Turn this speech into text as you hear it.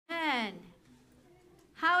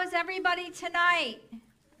How is everybody tonight?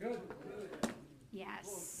 Good.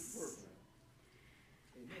 Yes.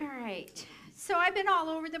 All right. So I've been all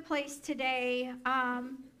over the place today,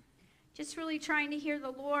 just really trying to hear the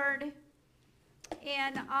Lord.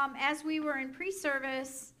 And as we were in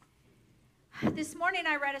pre-service, this morning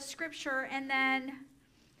I read a scripture, and then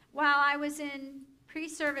while I was in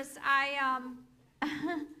pre-service,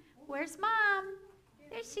 where's Mom?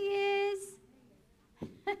 There she is.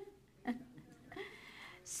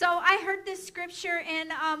 So I heard this scripture, and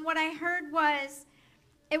what I heard was,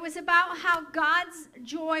 it was about how God's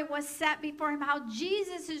joy was set before him, how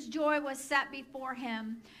Jesus' joy was set before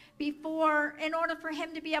him, in order for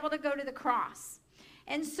him to be able to go to the cross.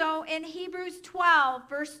 And so in Hebrews 12,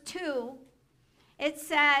 verse 2, it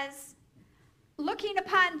says, looking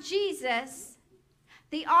upon Jesus,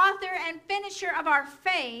 the author and finisher of our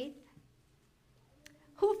faith,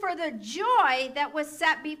 who for the joy that was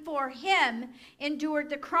set before him endured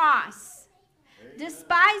the cross,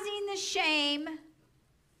 despising the shame,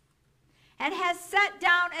 and has sat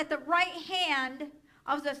down at the right hand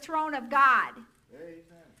of the throne of God. Amen.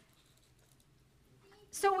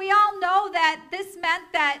 So we all know that this meant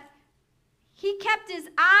that he kept his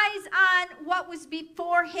eyes on what was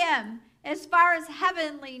before him as far as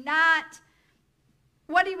heavenly, not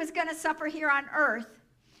what he was going to suffer here on earth.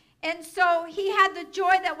 And so he had the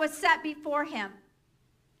joy that was set before him.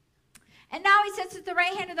 And now he sits at the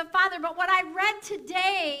right hand of the Father. But what I read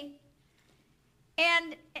today,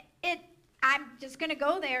 and I'm just going to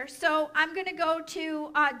go there. So I'm going to go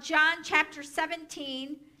to John chapter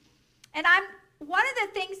 17. And one of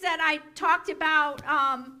the things that I talked about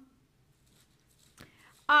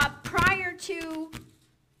prior to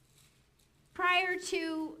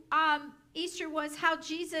Easter was how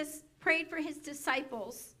Jesus prayed for his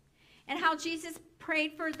disciples, and how Jesus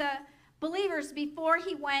prayed for the believers before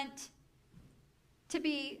he went to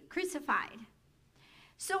be crucified.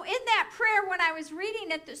 So in that prayer, when I was reading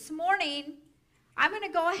it this morning, I'm going to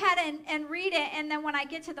go ahead and read it, and then when I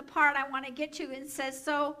get to the part I want to get to, it says,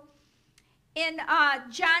 so in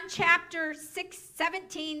John chapter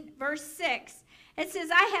 17, verse 6, it says,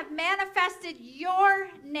 I have manifested your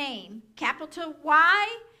name, capital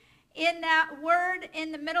Y. In that word,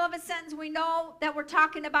 in the middle of a sentence, we know that we're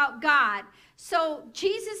talking about God. So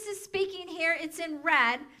Jesus is speaking here. It's in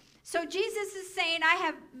red. So Jesus is saying, I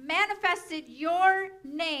have manifested your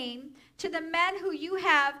name to the men who you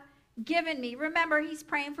have given me. Remember, he's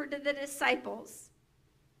praying for the disciples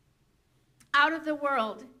out of the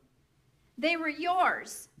world. They were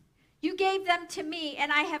yours. You gave them to me, and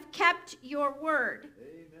I have kept your word.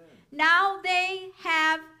 Amen. Now they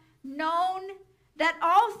have known that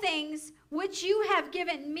all things which you have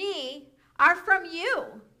given me are from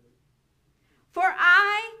you. For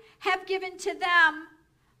I have given to them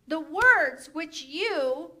the words which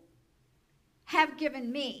you have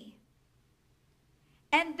given me,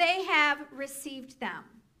 and they have received them,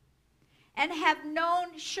 and have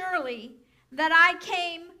known surely that I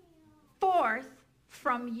came forth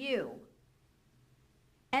from you,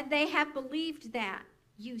 and they have believed that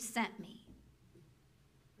you sent me.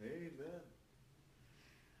 Amen.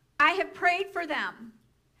 I have prayed for them.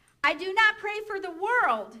 I do not pray for the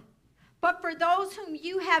world, but for those whom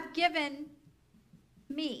you have given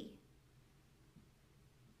me,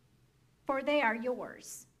 for they are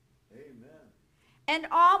yours. Amen. And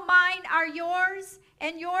all mine are yours,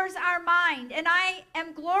 and yours are mine, and I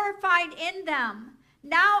am glorified in them.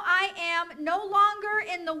 Now I am no longer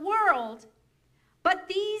in the world, but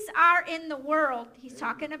these are in the world. He's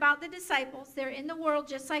talking about the disciples. They're in the world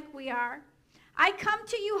just like we are. I come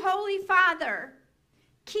to you, Holy Father.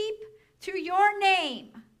 Keep through your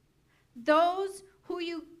name those who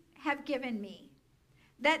you have given me,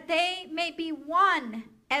 that they may be one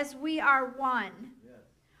as we are one. Yes.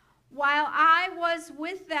 While I was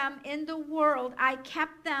with them in the world, I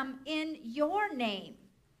kept them in your name.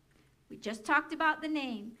 We just talked about the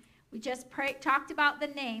name. We just talked about the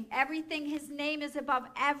name. Everything, his name is above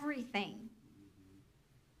everything.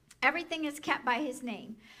 Everything is kept by his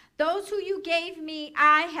name. Those who you gave me,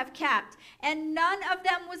 I have kept, and none of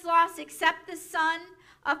them was lost except the son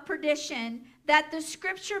of perdition, that the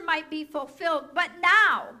scripture might be fulfilled. But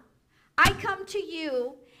now I come to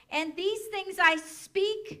you, and these things I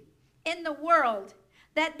speak in the world,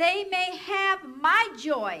 that they may have my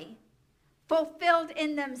joy fulfilled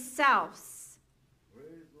in themselves.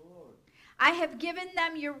 Praise the Lord. I have given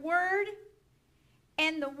them your word,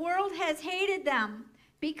 and the world has hated them,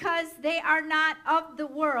 because they are not of the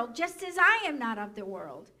world, just as I am not of the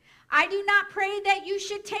world. I do not pray that you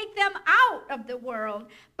should take them out of the world,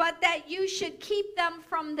 but that you should keep them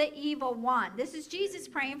from the evil one. This is Jesus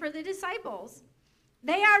praying for the disciples.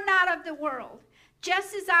 They are not of the world,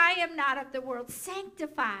 just as I am not of the world.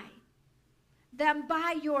 Sanctify them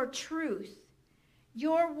by your truth.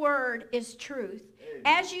 Your word is truth. Amen.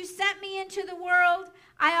 As you sent me into the world,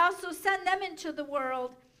 I also send them into the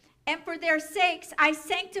world. And for their sakes, I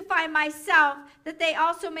sanctify myself, that they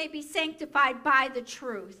also may be sanctified by the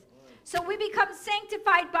truth. So we become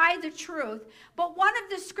sanctified by the truth. But one of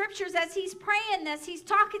the scriptures, as he's praying this, he's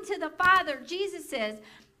talking to the Father, Jesus is,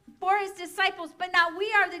 for his disciples. But now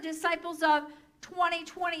we are the disciples of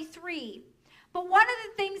 2023. But one of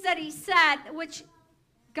the things that he said, which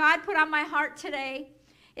God put on my heart today,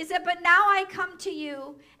 is that, but now I come to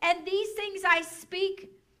you, and these things I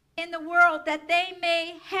speak in the world, that they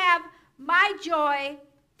may have my joy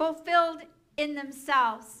fulfilled in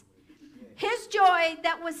themselves. His joy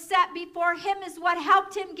that was set before him is what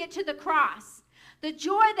helped him get to the cross. The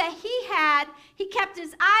joy that he had, he kept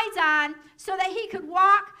his eyes on so that he could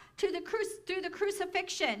walk to through the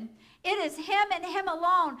crucifixion. It is him and him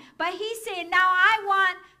alone. But he's saying, now I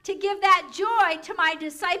want to give that joy to my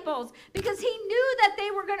disciples, because he knew that they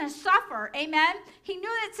were going to suffer. Amen. He knew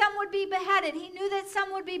that some would be beheaded. He knew that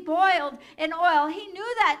some would be boiled in oil. He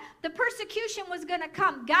knew that the persecution was going to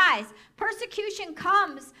come. Guys, persecution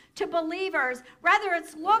comes to believers, whether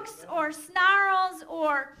it's looks or snarls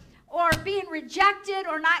or being rejected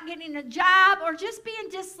or not getting a job or just being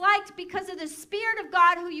disliked because of the Spirit of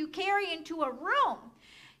God who you carry into a room.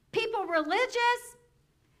 People religious,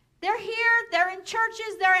 they're here, they're in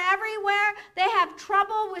churches, they're everywhere. They have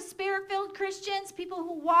trouble with Spirit-filled Christians, people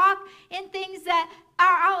who walk in things that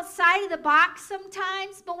are outside of the box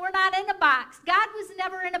sometimes, but we're not in a box. God was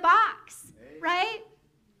never in a box, right?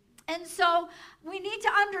 And so we need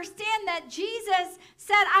to understand that Jesus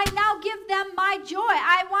said, I now give them my joy.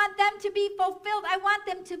 I want them to be fulfilled. I want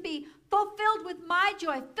them to be fulfilled with my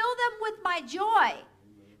joy. Fill them with my joy.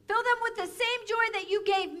 Fill them with the same joy that you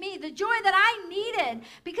gave me, the joy that I needed,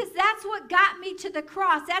 because that's what got me to the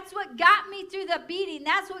cross. That's what got me through the beating.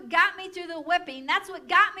 That's what got me through the whipping. That's what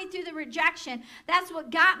got me through the rejection. That's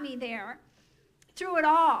what got me there through it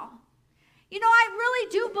all. You know, I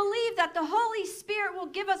really do believe that the Holy Spirit will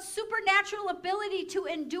give us supernatural ability to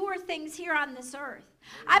endure things here on this earth.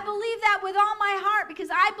 I believe that with all my heart, because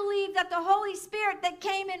I believe that the Holy Spirit that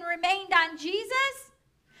came and remained on Jesus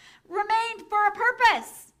remained for a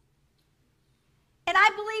purpose. And I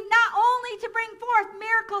believe not only to bring forth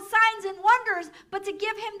miracles, signs, and wonders, but to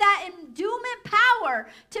give him that endowment power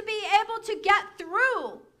to be able to get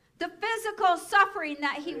through the physical suffering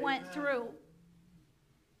that he went through.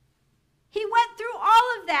 He went through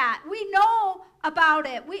all of that. We know about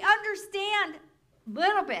it. We understand a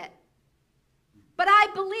little bit. But I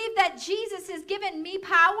believe that Jesus has given me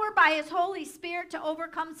power by his Holy Spirit to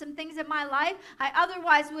overcome some things in my life I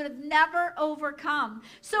otherwise would have never overcome.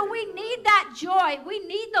 So we need that joy. We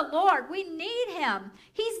need the Lord. We need him.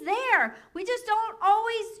 He's there. We just don't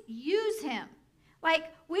always use him.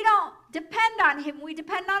 Like, we don't depend on him. We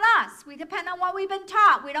depend on us. We depend on what we've been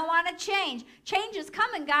taught. We don't want to change. Change is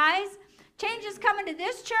coming, guys. Change is coming to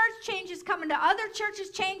this church. Change is coming to other churches.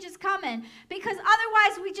 Change is coming. Because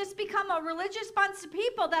otherwise we just become a religious bunch of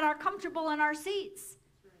people that are comfortable in our seats.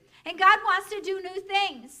 And God wants to do new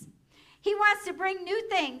things. He wants to bring new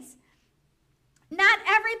things. Not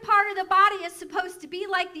every part of the body is supposed to be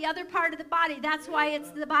like the other part of the body. That's why it's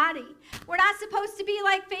the body. We're not supposed to be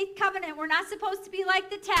like Faith Covenant. We're not supposed to be like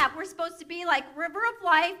the Tab. We're supposed to be like River of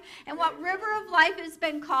Life and what River of Life has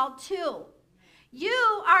been called to.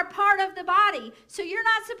 You are part of the body. So you're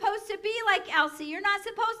not supposed to be like Elsie. You're not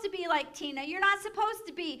supposed to be like Tina. You're not supposed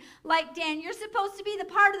to be like Dan. You're supposed to be the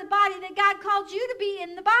part of the body that God called you to be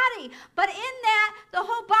in the body. But in that, the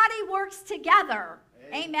whole body works together.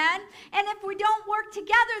 Amen. And if we don't work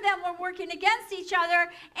together, then we're working against each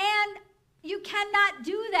other. And you cannot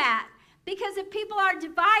do that. Because if people are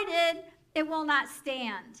divided, it will not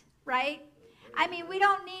stand. Right? I mean, we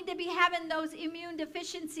don't need to be having those immune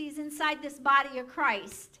deficiencies inside this body of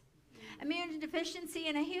Christ. Immune deficiency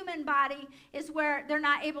in a human body is where they're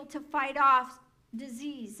not able to fight off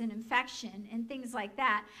disease and infection and things like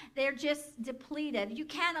that. They're just depleted. You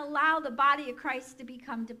can't allow the body of Christ to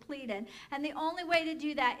become depleted. And the only way to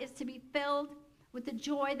do that is to be filled with the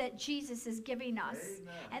joy that Jesus is giving us.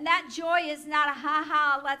 Amen. And that joy is not a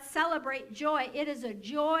ha-ha, let's celebrate joy. It is a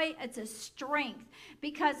joy, it's a strength,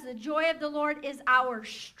 because the joy of the Lord is our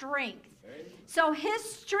strength. Amen. So his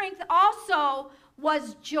strength also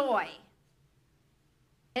was joy.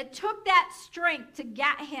 It took that strength to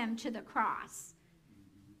get him to the cross.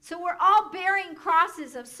 So we're all bearing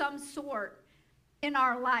crosses of some sort in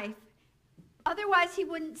our life. Otherwise, he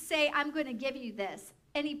wouldn't say, I'm going to give you this.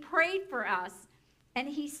 And he prayed for us. And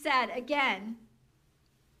he said, again,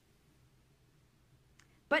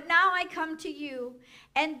 But now I come to you,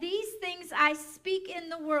 and these things I speak in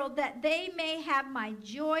the world, that they may have my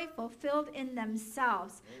joy fulfilled in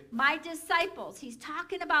themselves. My disciples. He's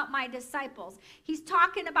talking about my disciples. He's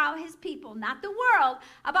talking about his people, not the world,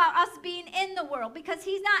 about us being in the world, because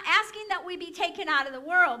he's not asking that we be taken out of the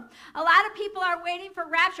world. A lot of people are waiting for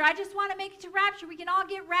rapture. I just want to make it to rapture. We can all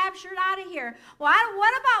get raptured out of here. Well,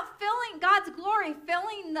 what about filling God's glory,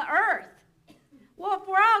 filling the earth? Well, if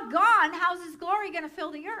we're all gone, how's his glory going to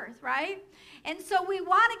fill the earth, right? And so we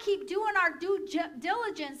want to keep doing our due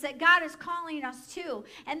diligence that God is calling us to.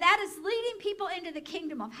 And that is leading people into the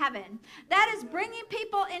kingdom of heaven. That is bringing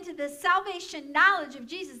people into the salvation knowledge of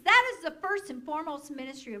Jesus. That is the first and foremost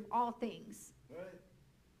ministry of all things. Right.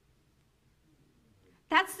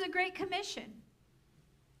 That's the Great Commission.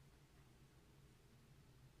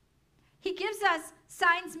 He gives us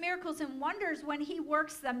signs, miracles, and wonders when he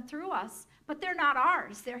works them through us. But they're not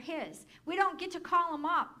ours. They're his. We don't get to call him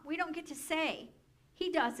up. We don't get to say.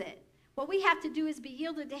 He does it. What we have to do is be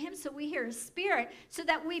yielded to him so we hear his spirit, so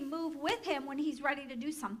that we move with him when he's ready to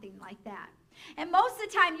do something like that. And most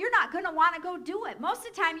of the time, you're not going to want to go do it. Most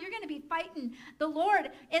of the time, you're going to be fighting the Lord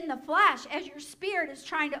in the flesh as your spirit is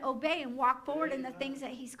trying to obey and walk forward in the things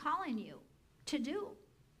that he's calling you to do.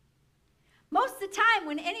 Most of the time,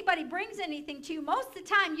 when anybody brings anything to you, most of the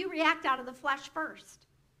time, you react out of the flesh first.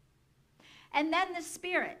 And then the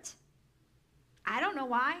spirit. I don't know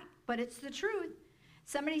why, but it's the truth.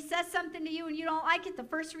 Somebody says something to you and you don't like it. The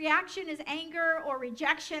first reaction is anger or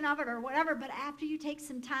rejection of it or whatever. But after you take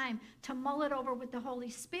some time to mull it over with the Holy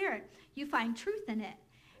Spirit, you find truth in it.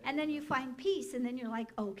 And then you find peace. And then you're like,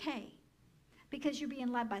 okay. Because you're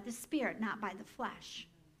being led by the Spirit, not by the flesh.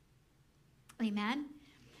 Amen.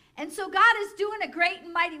 And so God is doing a great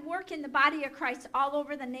and mighty work in the body of Christ all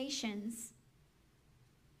over the nations.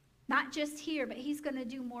 Not just here, but he's going to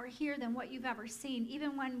do more here than what you've ever seen.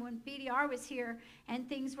 Even when BDR was here and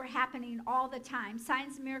things were happening all the time.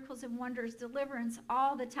 Signs, miracles, and wonders, deliverance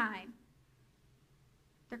all the time.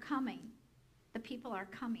 They're coming. The people are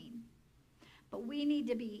coming. But we need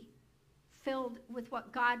to be filled with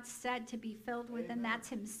what God said to be filled with, and that's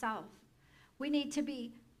himself. We need to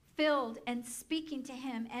be filled and speaking to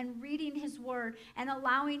him and reading his word and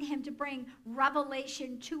allowing him to bring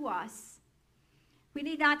revelation to us. We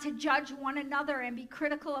need not to judge one another and be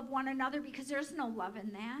critical of one another, because there's no love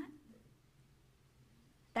in that.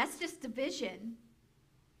 That's just division.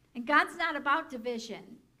 And God's not about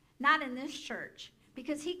division. Not in this church,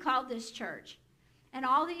 because he called this church. And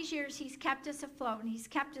all these years he's kept us afloat and he's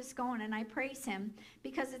kept us going, and I praise him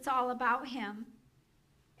because it's all about him.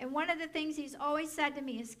 And one of the things he's always said to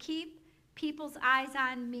me is, keep people's eyes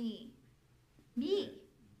on me. Me.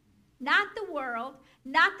 Not the world,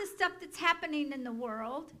 not the stuff that's happening in the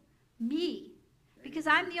world, me. Because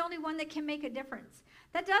I'm the only one that can make a difference.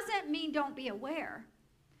 That doesn't mean don't be aware,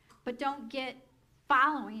 but don't get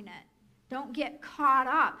following it. Don't get caught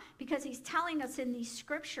up, because he's telling us in these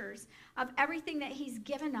scriptures of everything that he's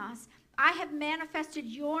given us. I have manifested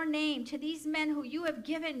your name to these men who you have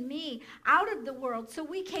given me out of the world. So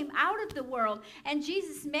we came out of the world, and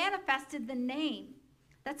Jesus manifested the name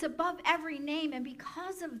that's above every name. And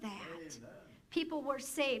because of that, people were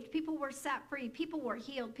saved. People were set free. People were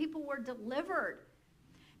healed. People were delivered.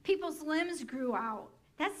 People's limbs grew out.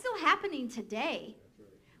 That's still happening today.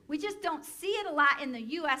 We just don't see it a lot in the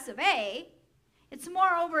U.S. of A. It's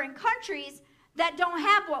more over in countries that don't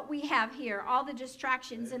have what we have here, all the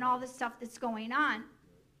distractions and all the stuff that's going on.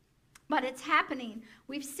 But it's happening.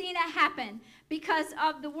 We've seen it happen because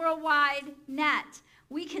of the worldwide net.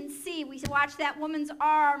 We can see, we watch that woman's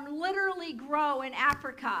arm literally grow in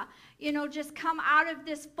Africa, you know, just come out of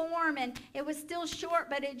this form, and it was still short,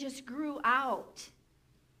 but it just grew out.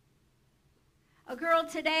 A girl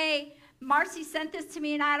today, Marcy sent this to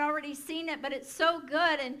me, and I had already seen it, but it's so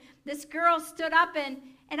good. And this girl stood up, and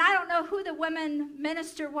I don't know who the women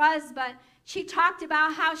minister was, but she talked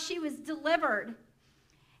about how she was delivered.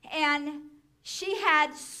 And she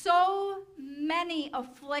had so many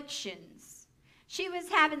afflictions. She was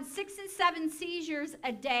having 6 and 7 seizures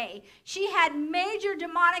a day. She had major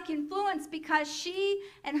demonic influence because she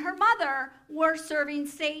and her mother were serving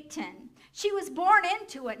Satan. She was born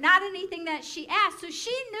into it, not anything that she asked. So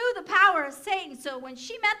she knew the power of Satan. So when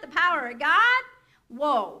she met the power of God,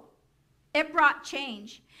 whoa, it brought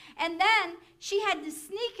change. And then she had to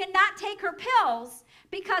sneak and not take her pills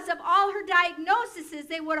because of all her diagnoses.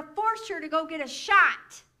 They would have forced her to go get a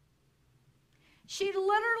shot. She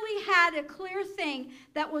literally had a clear thing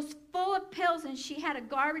that was full of pills, and she had a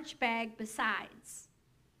garbage bag besides.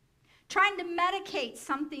 Trying to medicate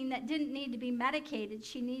something that didn't need to be medicated,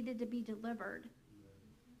 she needed to be delivered.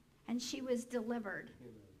 and she was delivered.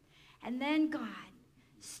 And then God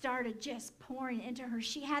started just pouring into her.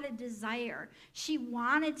 She had a desire. She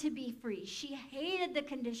wanted to be free. She hated the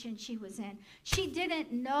condition she was in. She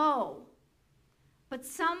didn't know. But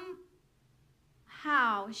somehow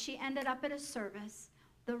she ended up at a service,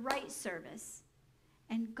 the right service,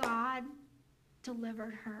 and God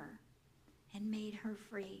delivered her and made her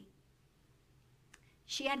free.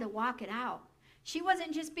 She had to walk it out. She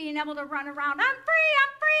wasn't just being able to run around, I'm free,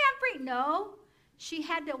 I'm free, I'm free. No, she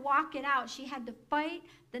had to walk it out. She had to fight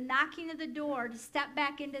the knocking of the door to step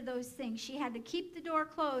back into those things. She had to keep the door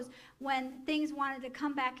closed when things wanted to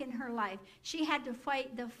come back in her life. She had to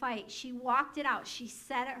fight the fight. She walked it out. She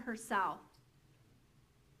said it herself.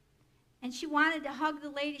 And she wanted to hug the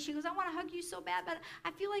lady. She goes, I want to hug you so bad, but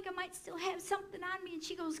I feel like I might still have something on me. And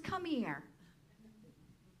she goes, come here.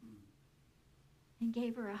 And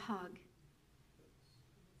gave her a hug.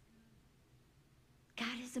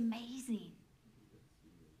 God is amazing.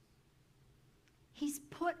 He's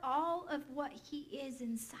put all of what he is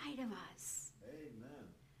inside of us. Amen.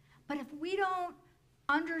 But if we don't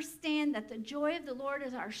understand that the joy of the Lord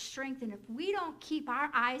is our strength, and if we don't keep our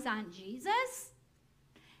eyes on Jesus,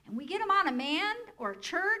 and we get them on a man or a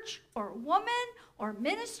church or a woman or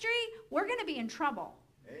ministry, we're going to be in trouble.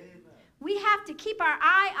 Amen. We have to keep our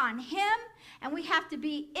eye on him, and we have to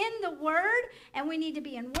be in the word, and we need to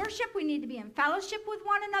be in worship, we need to be in fellowship with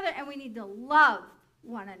one another, and we need to love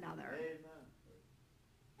one another. Amen.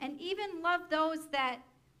 And even love those that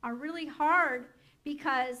are really hard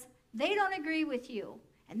because they don't agree with you,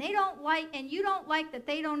 and they don't like, and you don't like that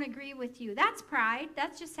they don't agree with you. That's pride.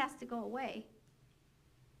 That just has to go away.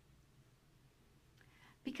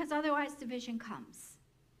 Because otherwise division comes.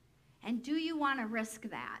 And do you want to risk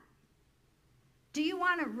that? Do you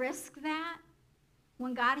want to risk that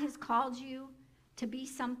when God has called you to be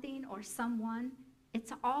something or someone?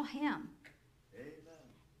 It's all him. Amen.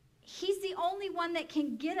 He's the only one that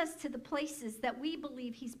can get us to the places that we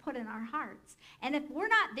believe he's put in our hearts. And if we're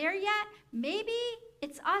not there yet, maybe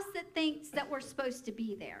it's us that thinks that we're supposed to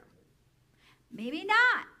be there. Maybe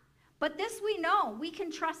not. But this we know, we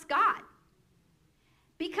can trust God.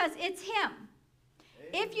 Because it's him.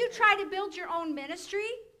 Amen. If you try to build your own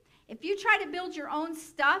ministry, if you try to build your own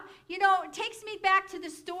stuff, you know, it takes me back to the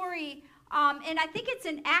story, and I think it's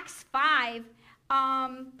in Acts 5.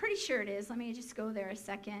 Pretty sure it is. Let me just go there a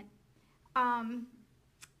second. Acts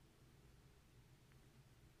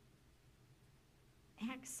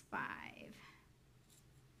 5.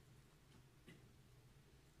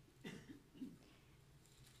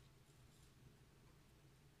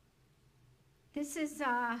 This is,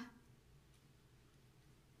 I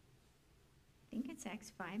think it's Acts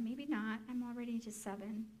 5, maybe not. I'm already into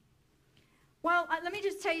 7. Well, let me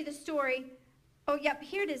just tell you the story. Oh, yep,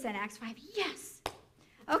 here it is in Acts 5. Yes.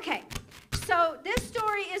 Okay, so this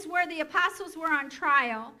story is where the apostles were on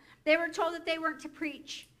trial. They were told that they weren't to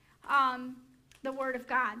preach the word of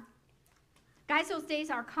God. Guys, those days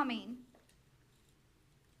are coming.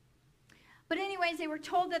 But anyways, they were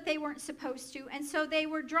told that they weren't supposed to, and so they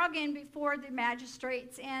were drug in before the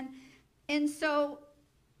magistrates, and so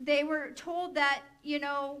they were told that, you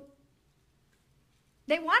know,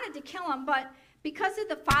 they wanted to kill them, but because of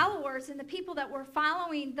the followers and the people that were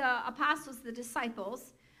following the apostles, the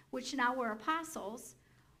disciples, which now were apostles,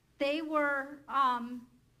 they were,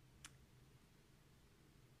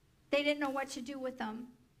 they didn't know what to do with them.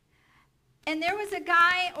 And there was a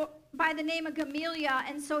guy by the name of Gamaliel,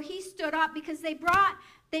 and so he stood up because they brought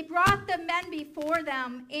the men before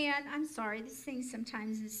them, and I'm sorry, this thing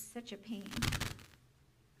sometimes is such a pain.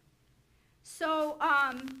 So,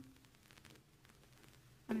 I'm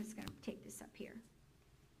just going to take this up here.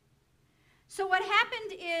 So what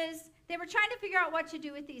happened is they were trying to figure out what to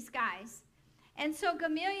do with these guys. And so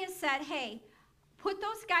Gamaliel said, hey, put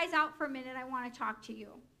those guys out for a minute. I want to talk to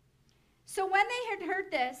you. So when they had heard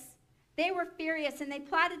this, they were furious and they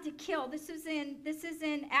plotted to kill. This is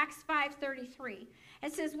in Acts 5:33.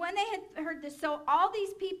 It says, when they had heard this, so all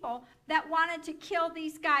these people that wanted to kill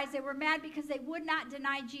these guys, they were mad because they would not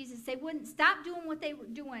deny Jesus. They wouldn't stop doing what they were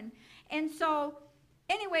doing. And so,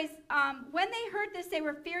 anyways, when they heard this, they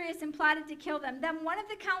were furious and plotted to kill them. Then one of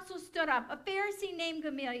the council stood up, a Pharisee named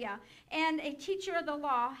Gamaliel, and a teacher of the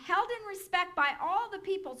law, held in respect by all the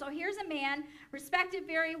people. So here's a man, respected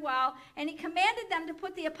very well, and he commanded them to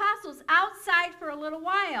put the apostles outside for a little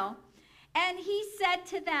while. And he said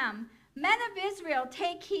to them, men of Israel,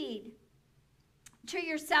 take heed to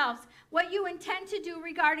yourselves what you intend to do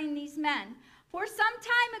regarding these men. For some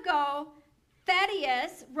time ago,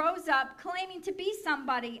 Thaddeus rose up claiming to be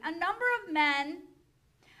somebody. A number of men,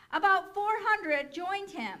 about 400,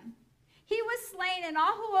 joined him. He was slain, and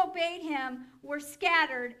all who obeyed him were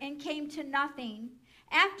scattered and came to nothing.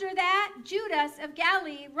 After that, Judas of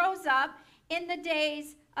Galilee rose up in the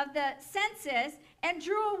days of the census and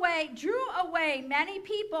drew away many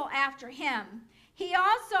people after him. He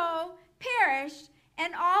also perished,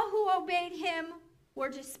 and all who obeyed him were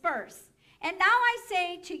dispersed. And now I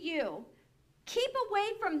say to you, keep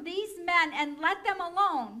away from these men and let them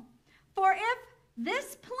alone. For if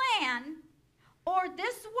this plan or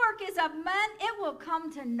this work is of men, it will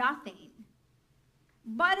come to nothing.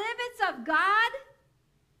 But if it's of God,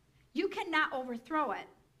 you cannot overthrow it,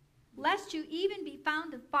 lest you even be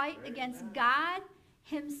found to fight against God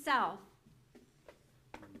himself.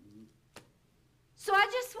 So I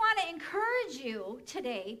just want to encourage you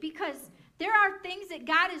today, because there are things that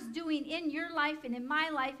God is doing in your life and in my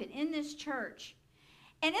life and in this church.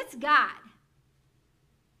 And it's God.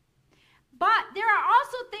 But there are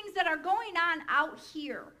also things that are going on out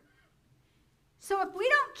here. So if we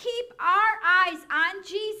don't keep our eyes on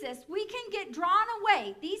Jesus, we can get drawn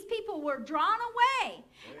away. These people were drawn away.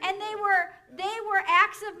 And they were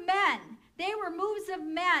acts of men. They were moves of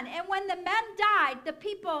men. And when the men died, the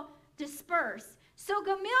people dispersed. So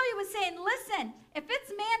Gamaliel was saying, listen, if it's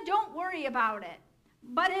man, don't worry about it.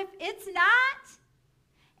 But if it's not,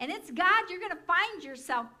 and it's God, you're going to find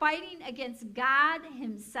yourself fighting against God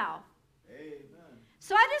himself. Amen.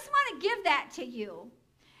 So I just want to give that to you,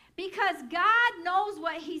 because God knows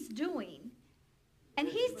what he's doing. And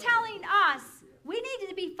he's telling us we need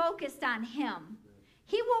to be focused on him.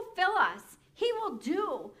 He will fill us. He will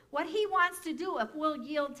do what he wants to do if we'll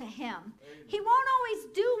yield to him. He won't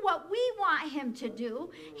always do what we want him to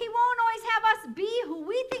do. He won't always have us be who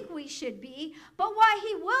we think we should be. But what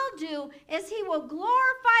he will do is he will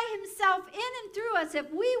glorify himself in and through us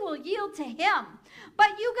if we will yield to him.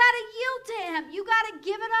 But you got to yield to him. You got to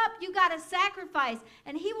give it up. You got to sacrifice.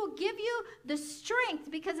 And he will give you the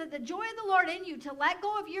strength, because of the joy of the Lord in you, to let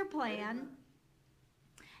go of your plan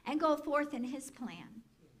and go forth in his plan.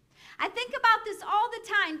 I think about this all the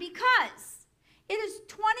time, because it is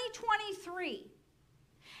 2023.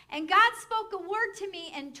 And God spoke a word to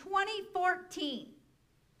me in 2014.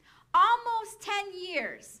 Almost 10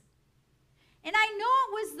 years. And I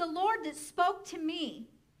know it was the Lord that spoke to me.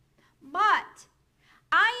 But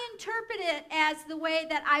I interpret it as the way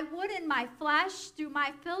that I would in my flesh through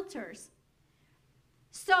my filters.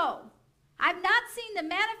 So, I've not seen the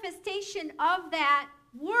manifestation of that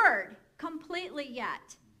word completely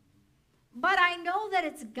yet. But I know that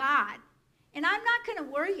it's God. And I'm not going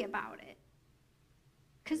to worry about it,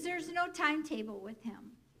 because there's no timetable with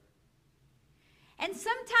him. And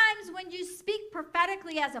sometimes when you speak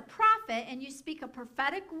prophetically as a prophet and you speak a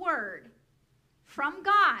prophetic word from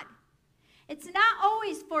God, it's not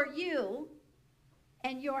always for you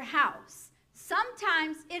and your house.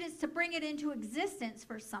 Sometimes it is to bring it into existence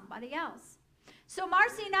for somebody else. So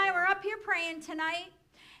Marcy and I were up here praying tonight,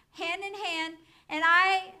 hand in hand, and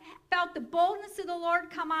I felt the boldness of the Lord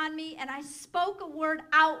come on me, and I spoke a word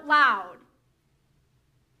out loud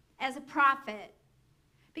as a prophet.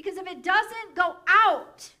 Because if it doesn't go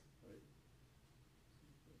out,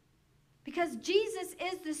 because Jesus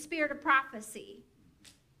is the spirit of prophecy,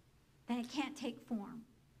 then it can't take form.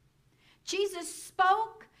 Jesus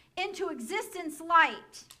spoke into existence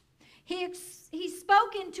light. He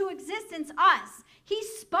spoke into existence us. He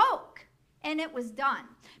spoke, and it was done.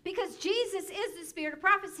 Because Jesus is the spirit of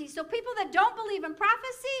prophecy. So people that don't believe in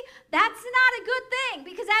prophecy, that's not a good thing,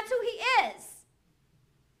 because that's who he is.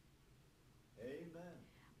 Amen.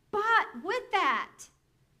 But with that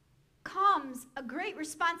comes a great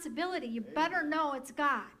responsibility. You better know it's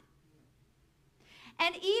God.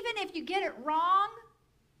 And even if you get it wrong,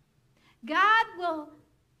 God will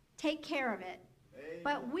take care of it. Amen.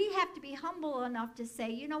 But we have to be humble enough to say,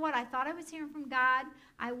 you know what, I thought I was hearing from God.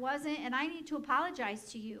 I wasn't, and I need to apologize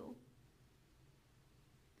to you.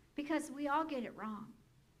 Because we all get it wrong.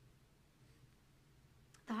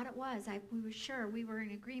 Thought it was. We were sure. We were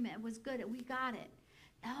in agreement. It was good. We got it.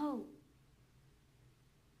 No.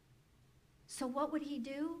 So what would he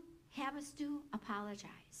do? Have us do?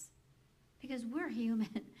 Apologize. Because we're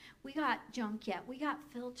human. We got junk yet. We got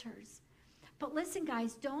filters. But listen,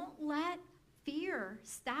 guys, don't let fear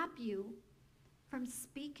stop you from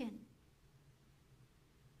speaking.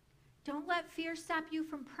 Don't let fear stop you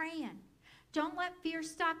from praying. Don't let fear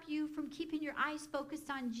stop you from keeping your eyes focused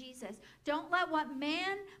on Jesus. Don't let what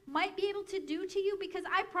man might be able to do to you, because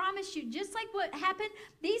I promise you, just like what happened,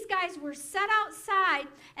 these guys were set outside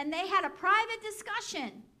and they had a private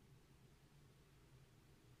discussion.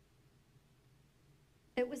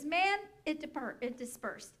 It was man, it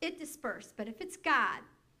dispersed. But if it's God,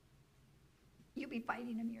 You'll be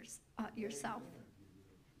fighting them yourself.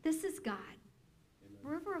 This is God.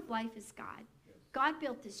 River of Life is God. God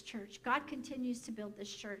built this church. God continues to build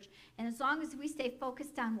this church. And as long as we stay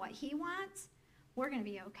focused on what he wants, we're going to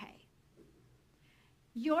be okay.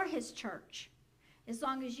 You're his church. As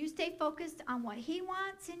long as you stay focused on what he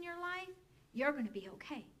wants in your life, you're going to be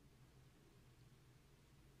okay.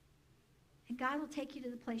 And God will take you to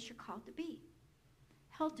the place you're called to be.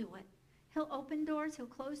 He'll do it. He'll open doors. He'll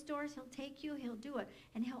close doors. He'll take you. He'll do it.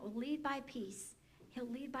 And he'll lead by peace. He'll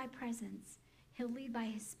lead by presence. He'll lead by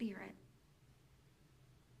his Spirit.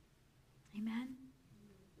 Amen?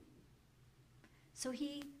 So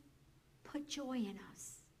he put joy in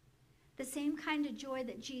us. The same kind of joy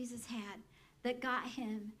that Jesus had that got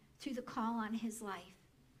him through the call on his life.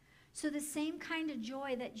 So the same kind of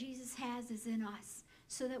joy that Jesus has is in us,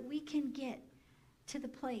 so that we can get to the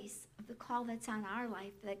place of the call that's on our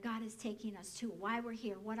life that God is taking us to, why we're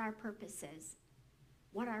here, what our purpose is.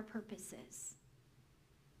 What our purpose is.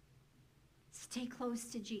 Stay close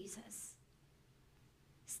to Jesus.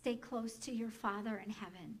 Stay close to your Father in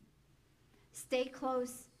heaven. Stay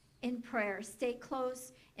close in prayer. Stay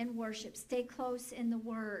close in worship. Stay close in the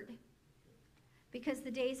Word. Because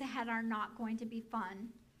the days ahead are not going to be fun.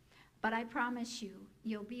 But I promise you,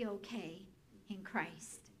 you'll be okay in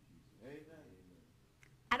Christ. Amen.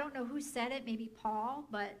 I don't know who said it, maybe Paul,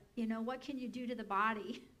 but you know, what can you do to the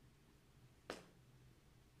body?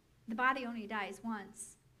 The body only dies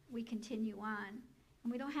once. We continue on.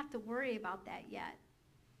 And we don't have to worry about that yet.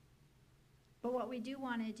 But what we do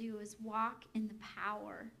want to do is walk in the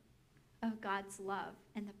power of God's love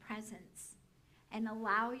and the presence. And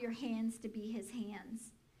allow your hands to be his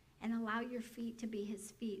hands. And allow your feet to be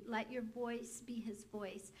his feet. Let your voice be his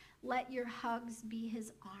voice. Let your hugs be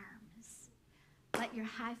his arms. Let your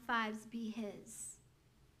high fives be his.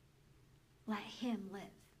 Let him live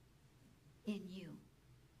in you.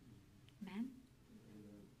 Amen?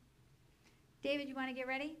 David, you want to get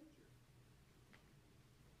ready?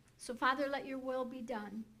 So, Father, let your will be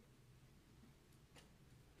done.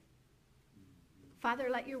 Father,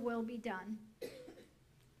 let your will be done.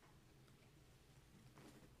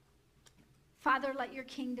 Father, let your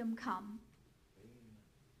kingdom come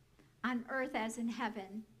on earth as in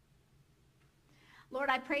heaven.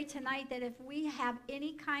 Lord, I pray tonight that if we have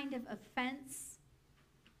any kind of offense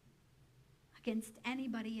against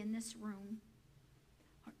anybody in this room,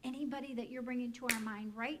 or anybody that you're bringing to our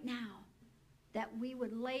mind right now, that we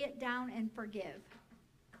would lay it down and forgive.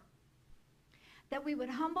 That we would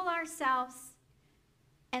humble ourselves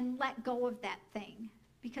and let go of that thing,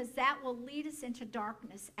 because that will lead us into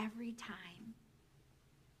darkness every time.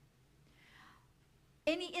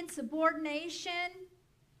 Any insubordination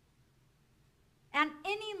at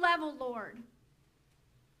any level, Lord,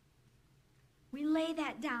 we lay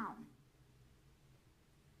that down,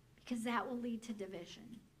 because that will lead to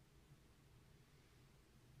division.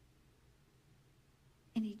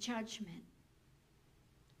 Any judgment,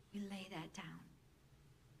 we lay that down.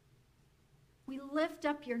 We lift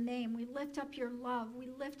up your name. We lift up your love. We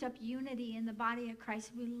lift up unity in the body of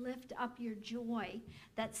Christ. We lift up your joy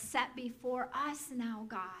that's set before us now,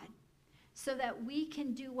 God, so that we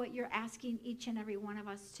can do what you're asking each and every one of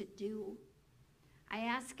us to do. I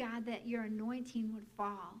ask, God, that your anointing would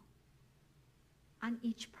fall on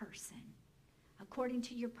each person according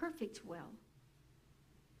to your perfect will.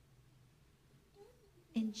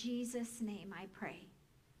 In Jesus' name I pray.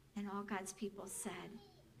 And all God's people said,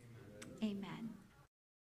 amen.